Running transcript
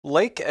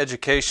Lake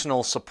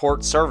Educational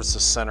Support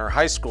Services Center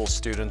high school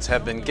students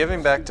have been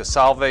giving back to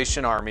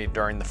Salvation Army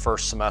during the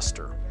first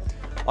semester.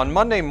 On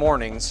Monday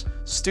mornings,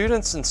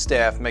 students and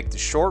staff make the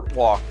short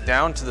walk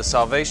down to the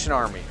Salvation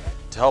Army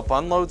to help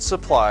unload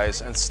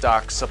supplies and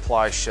stock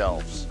supply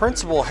shelves.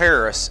 Principal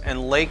Harris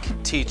and Lake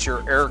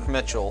teacher Eric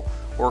Mitchell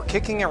were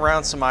kicking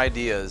around some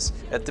ideas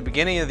at the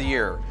beginning of the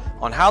year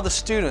on how the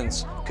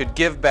students could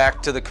give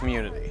back to the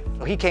community.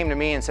 He came to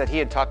me and said he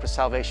had talked with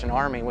Salvation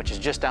Army, which is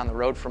just down the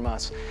road from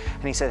us.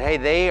 And he said, hey,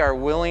 they are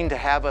willing to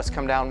have us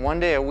come down one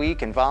day a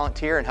week and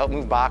volunteer and help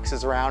move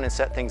boxes around and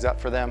set things up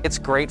for them. It's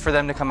great for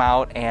them to come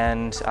out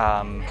and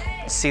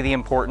see the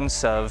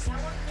importance of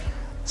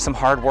some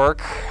hard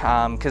work,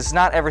 because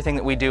not everything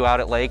that we do out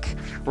at Lake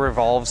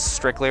revolves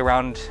strictly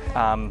around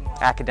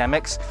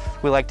academics.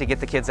 We like to get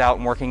the kids out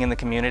and working in the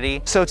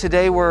community. So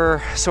today we're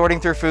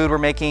sorting through food, we're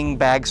making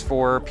bags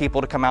for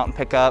people to come out and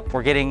pick up.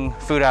 We're getting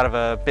food out of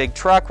a big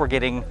truck, we're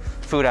getting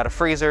food out of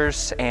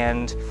freezers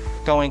and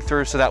going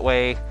through so that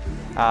way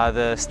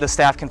the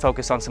staff can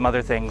focus on some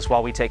other things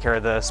while we take care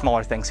of the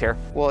smaller things here.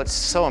 Well, it's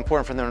so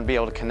important for them to be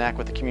able to connect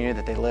with the community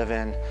that they live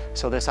in.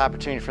 So this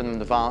opportunity for them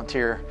to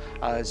volunteer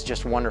is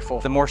just wonderful.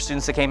 The more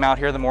students that came out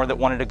here, the more that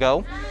wanted to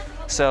go.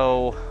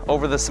 So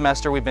over the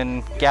semester, we've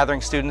been gathering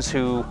students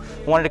who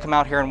wanted to come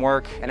out here and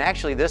work. And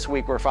actually this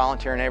week we're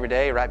volunteering every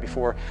day right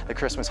before the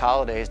Christmas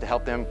holidays to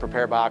help them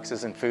prepare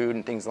boxes and food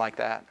and things like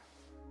that.